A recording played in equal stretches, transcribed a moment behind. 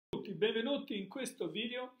Tutti, benvenuti in questo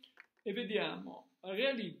video e vediamo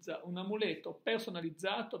realizza un amuleto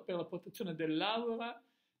personalizzato per la protezione dell'aura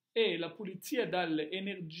e la pulizia dalle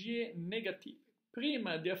energie negative.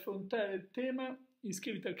 Prima di affrontare il tema,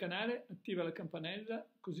 iscriviti al canale, attiva la campanella,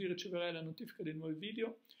 così riceverai la notifica dei nuovi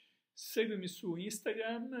video. Seguimi su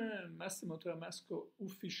Instagram, Massimo Taramasco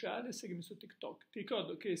ufficiale, seguimi su TikTok. Ti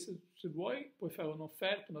ricordo che se vuoi puoi fare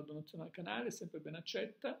un'offerta, una donazione al canale, sempre ben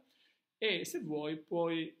accetta. E se vuoi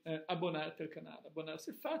puoi abbonarti al canale.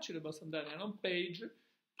 Abbonarsi è facile, basta andare nella home page,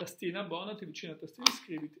 tastina abbonati, vicino a tastina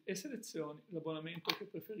iscriviti e selezioni l'abbonamento che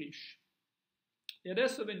preferisci. E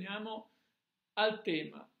adesso veniamo al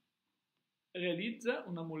tema. Realizza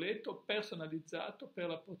un amuleto personalizzato per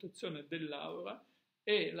la protezione dell'aura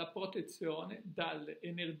e la protezione dalle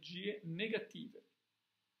energie negative.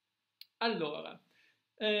 Allora,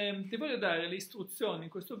 ti voglio dare le istruzioni in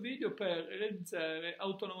questo video per realizzare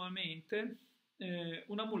autonomamente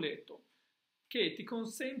un amuleto che ti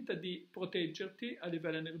consenta di proteggerti a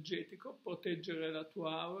livello energetico, proteggere la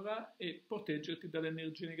tua aura e proteggerti dalle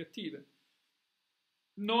energie negative.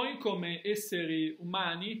 Noi come esseri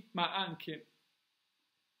umani, ma anche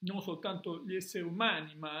non soltanto gli esseri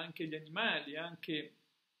umani, ma anche gli animali, anche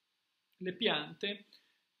le piante,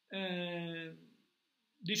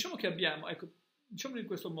 diciamo che abbiamo, ecco, diciamo in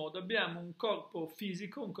questo modo, abbiamo un corpo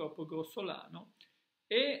fisico, un corpo grossolano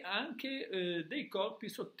e anche dei corpi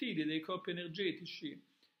sottili, dei corpi energetici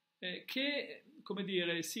che, come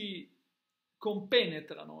dire, si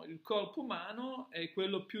compenetrano. Il corpo umano è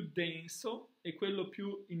quello più denso e quello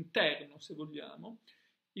più interno, se vogliamo.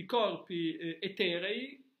 I corpi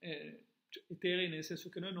eterei, eterei nel senso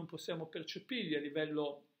che noi non possiamo percepirli a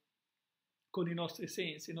livello con i nostri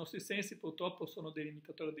sensi purtroppo sono dei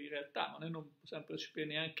limitatori di realtà, ma noi non possiamo percepire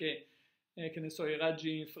neanche, che ne so, i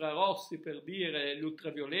raggi infrarossi per dire, gli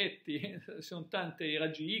ultravioletti, sono tante, i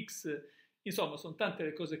raggi X, insomma sono tante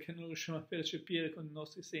le cose che non riusciamo a percepire con i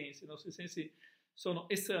nostri sensi sono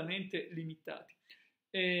estremamente limitati.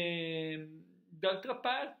 D'altra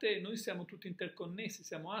parte noi siamo tutti interconnessi,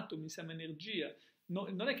 siamo atomi, siamo energia,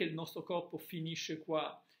 non è che il nostro corpo finisce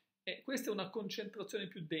qua. Questa è una concentrazione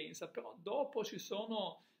più densa, però dopo ci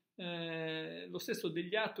sono lo stesso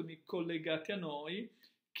degli atomi collegati a noi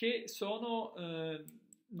che sono,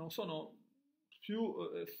 non sono più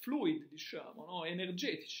fluidi, diciamo, no?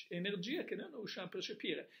 Energetici, energia che noi non riusciamo a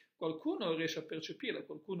percepire. Qualcuno riesce a percepirla,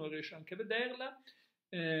 qualcuno riesce anche a vederla.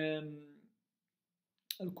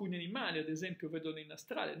 Alcuni animali, ad esempio, vedono in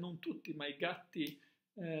astrale, non tutti, ma i gatti,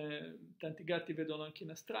 tanti gatti vedono anche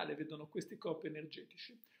in astrale, vedono questi corpi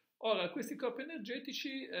energetici. Ora, questi corpi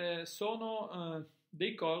energetici sono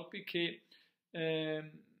dei corpi che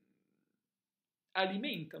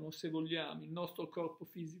alimentano, se vogliamo, il nostro corpo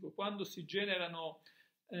fisico. Quando si generano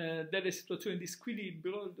delle situazioni di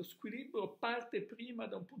squilibrio, lo squilibrio parte prima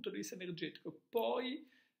da un punto di vista energetico, poi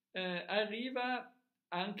arriva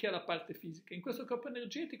anche alla parte fisica. In questo corpo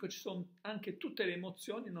energetico ci sono anche tutte le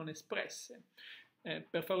emozioni non espresse.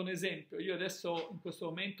 Per fare un esempio, io adesso in questo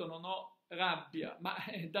momento non ho rabbia, ma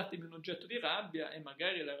datemi un oggetto di rabbia e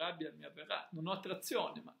magari la rabbia mi avverrà. Non ho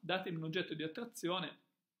attrazione, ma datemi un oggetto di attrazione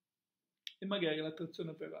e magari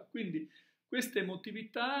l'attrazione avverrà. Quindi queste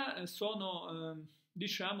emotività sono,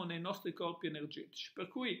 diciamo, nei nostri corpi energetici, per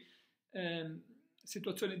cui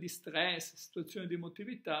situazioni di stress, situazioni di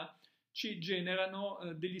emotività ci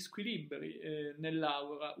generano degli squilibri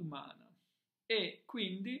nell'aura umana e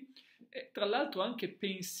quindi tra l'altro anche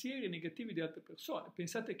pensieri negativi di altre persone.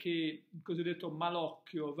 Pensate che il cosiddetto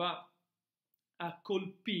malocchio va a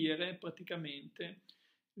colpire praticamente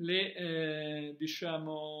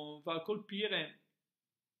diciamo, va a colpire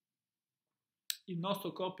il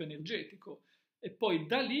nostro corpo energetico e poi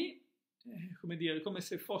da lì, come dire, come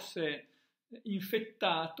se fosse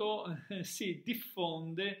infettato, si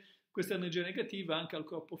diffonde questa energia negativa anche al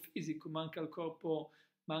corpo fisico, ma anche al corpo,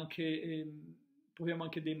 ma anche proviamo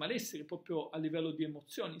anche dei malesseri proprio a livello di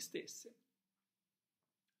emozioni stesse.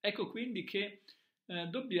 Ecco quindi che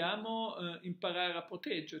dobbiamo imparare a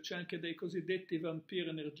proteggerci anche dai cosiddetti vampiri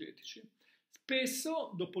energetici.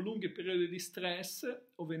 Spesso, dopo lunghi periodi di stress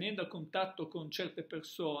o venendo a contatto con certe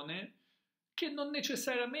persone, che non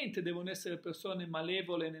necessariamente devono essere persone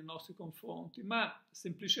malevole nei nostri confronti, ma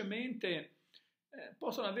semplicemente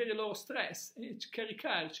possono avere il loro stress e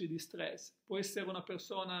caricarci di stress. Può essere una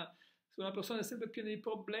persona, se una persona è sempre piena di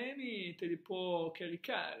problemi, te li può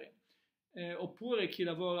caricare. Oppure chi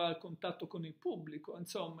lavora a contatto con il pubblico,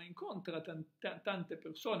 insomma, incontra tante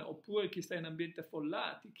persone, oppure chi sta in ambienti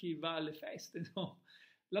affollati, chi va alle feste, no?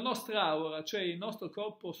 La nostra aura, cioè il nostro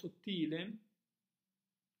corpo sottile,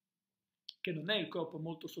 che non è il corpo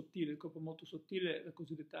molto sottile è la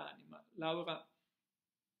cosiddetta anima, l'aura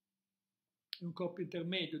è un corpo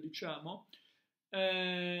intermedio, diciamo,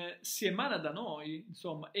 si emana da noi,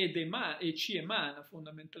 insomma, e ci emana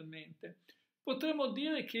fondamentalmente. Potremmo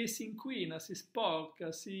dire che si inquina, si sporca,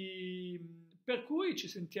 per cui ci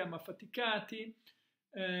sentiamo affaticati,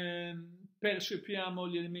 percepiamo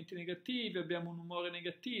gli elementi negativi, abbiamo un umore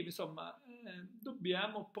negativo, insomma,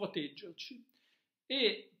 dobbiamo proteggerci.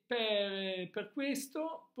 E per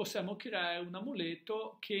questo possiamo creare un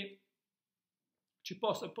amuleto che ci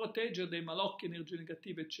possa proteggere dai malocchi, energie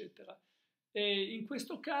negative, eccetera. E in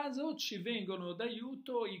questo caso ci vengono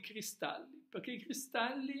d'aiuto i cristalli, perché i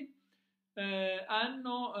cristalli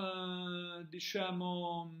hanno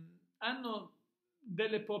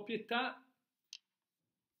delle proprietà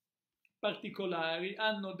particolari,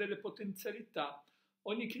 hanno delle potenzialità.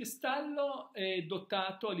 Ogni cristallo è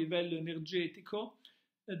dotato a livello energetico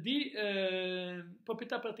di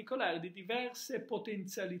proprietà particolari, di diverse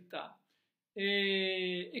potenzialità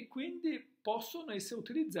e quindi possono essere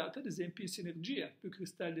utilizzati ad esempio in sinergia, più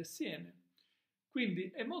cristalli assieme. Quindi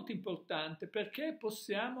è molto importante perché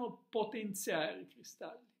possiamo potenziare i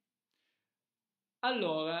cristalli.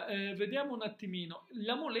 Allora, vediamo un attimino.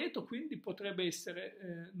 L'amuleto quindi potrebbe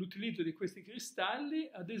essere l'utilizzo di questi cristalli,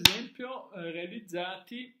 ad esempio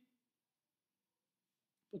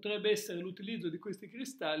potrebbe essere l'utilizzo di questi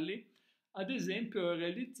cristalli, ad esempio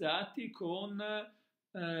realizzati con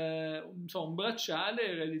un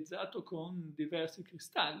bracciale realizzato con diversi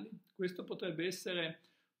cristalli. Questo potrebbe essere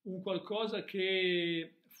un qualcosa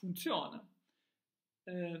che funziona.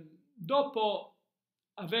 Dopo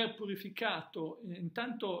aver purificato,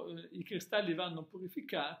 intanto i cristalli vanno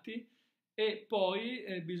purificati e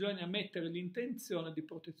poi bisogna mettere l'intenzione di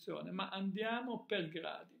protezione, ma andiamo per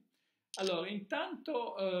gradi. Allora,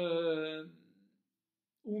 intanto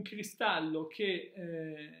un cristallo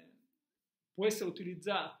che può essere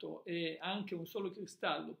utilizzato e anche un solo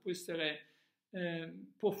cristallo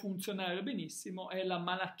può funzionare benissimo è la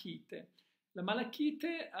malachite. La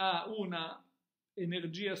malachite ha una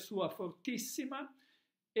energia sua fortissima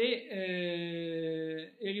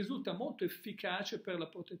e risulta molto efficace per la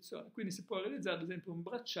protezione. Quindi si può realizzare ad esempio un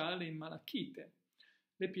bracciale in malachite.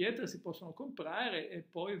 Le pietre si possono comprare e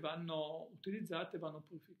poi vanno utilizzate e vanno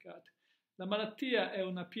purificate. La malatia è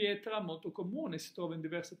una pietra molto comune, si trova in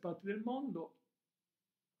diverse parti del mondo.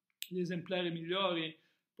 Gli esemplari migliori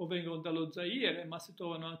provengono dallo Zaire, ma si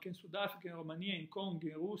trovano anche in Sudafrica, in Romania, in Congo,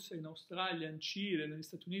 in Russia, in Australia, in Cile, negli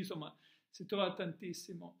Stati Uniti, insomma si trova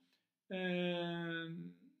tantissimo.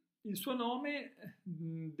 Il suo nome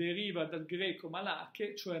deriva dal greco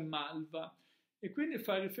malache, cioè malva, e quindi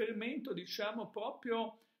fa riferimento, diciamo,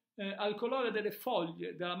 proprio al colore delle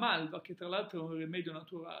foglie della malva, che tra l'altro è un rimedio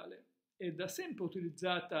naturale, è da sempre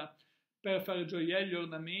utilizzata per fare gioielli,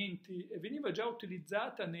 ornamenti, e veniva già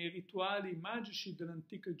utilizzata nei rituali magici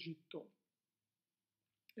dell'antico Egitto.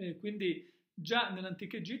 Quindi già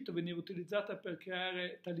nell'antico Egitto veniva utilizzata per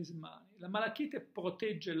creare talismani. La malachite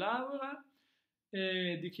protegge l'aura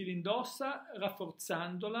di chi l'indossa,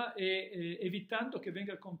 rafforzandola e evitando che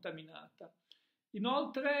venga contaminata.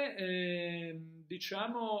 Inoltre,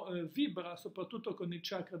 vibra soprattutto con il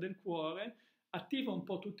chakra del cuore, attiva un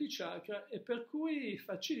po' tutti i chakra e per cui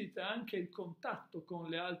facilita anche il contatto con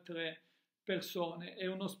le altre persone. È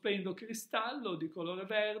uno splendido cristallo di colore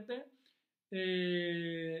verde,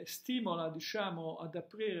 stimola, diciamo, ad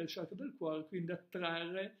aprire il chakra del cuore, quindi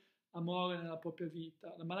attrarre amore nella propria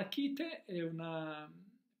vita. La malachite è una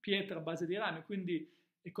pietra a base di rame, quindi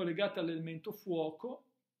è collegata all'elemento fuoco,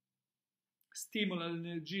 stimola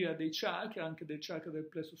l'energia dei chakra, anche del chakra del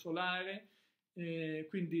plesso solare,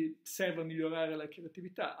 quindi serve a migliorare la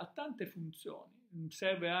creatività, ha tante funzioni,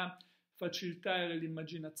 serve a facilitare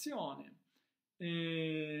l'immaginazione.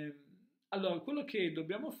 Allora, quello che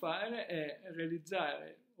dobbiamo fare è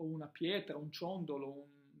realizzare una pietra, un ciondolo,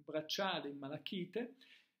 un bracciale in malachite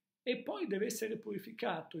e poi deve essere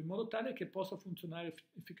purificato in modo tale che possa funzionare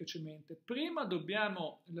efficacemente. Prima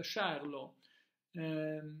dobbiamo lasciarlo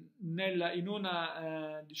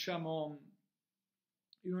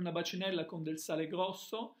in una bacinella con del sale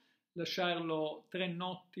grosso, lasciarlo 3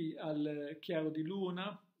 notti al chiaro di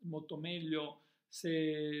luna, molto meglio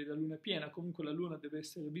se la luna è piena, comunque la luna deve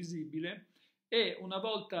essere visibile, e una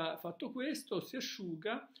volta fatto questo si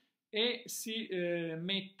asciuga e si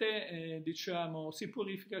si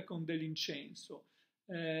purifica con dell'incenso.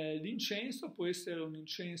 L'incenso può essere un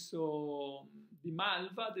incenso di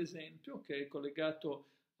malva, ad esempio, che è collegato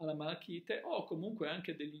alla malachite, o comunque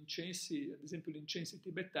anche degli incensi, ad esempio gli incensi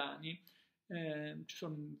tibetani, ci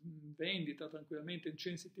sono in vendita tranquillamente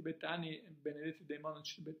incensi tibetani benedetti dai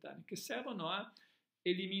monaci tibetani che servono a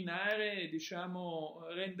eliminare, diciamo,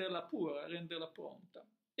 renderla pura, renderla pronta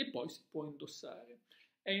e poi si può indossare.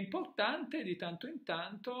 È importante di tanto in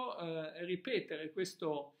tanto ripetere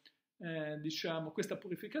diciamo, questa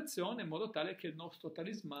purificazione in modo tale che il nostro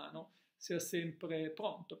talismano sia sempre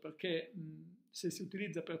pronto, perché se si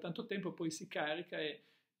utilizza per tanto tempo poi si carica e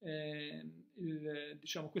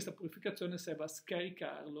diciamo, questa purificazione serve a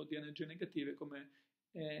scaricarlo di energie negative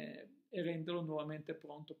e renderlo nuovamente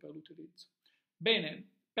pronto per l'utilizzo. Bene,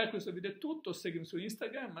 per questo video è tutto, seguimi su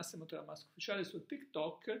Instagram, Massimo Taramasco Ufficiale, su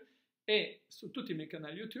TikTok e su tutti i miei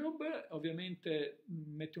canali YouTube. Ovviamente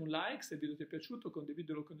metti un like se il video ti è piaciuto,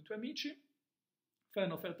 condividilo con i tuoi amici, fai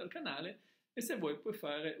un'offerta al canale e se vuoi puoi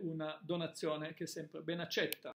fare una donazione che è sempre ben accetta.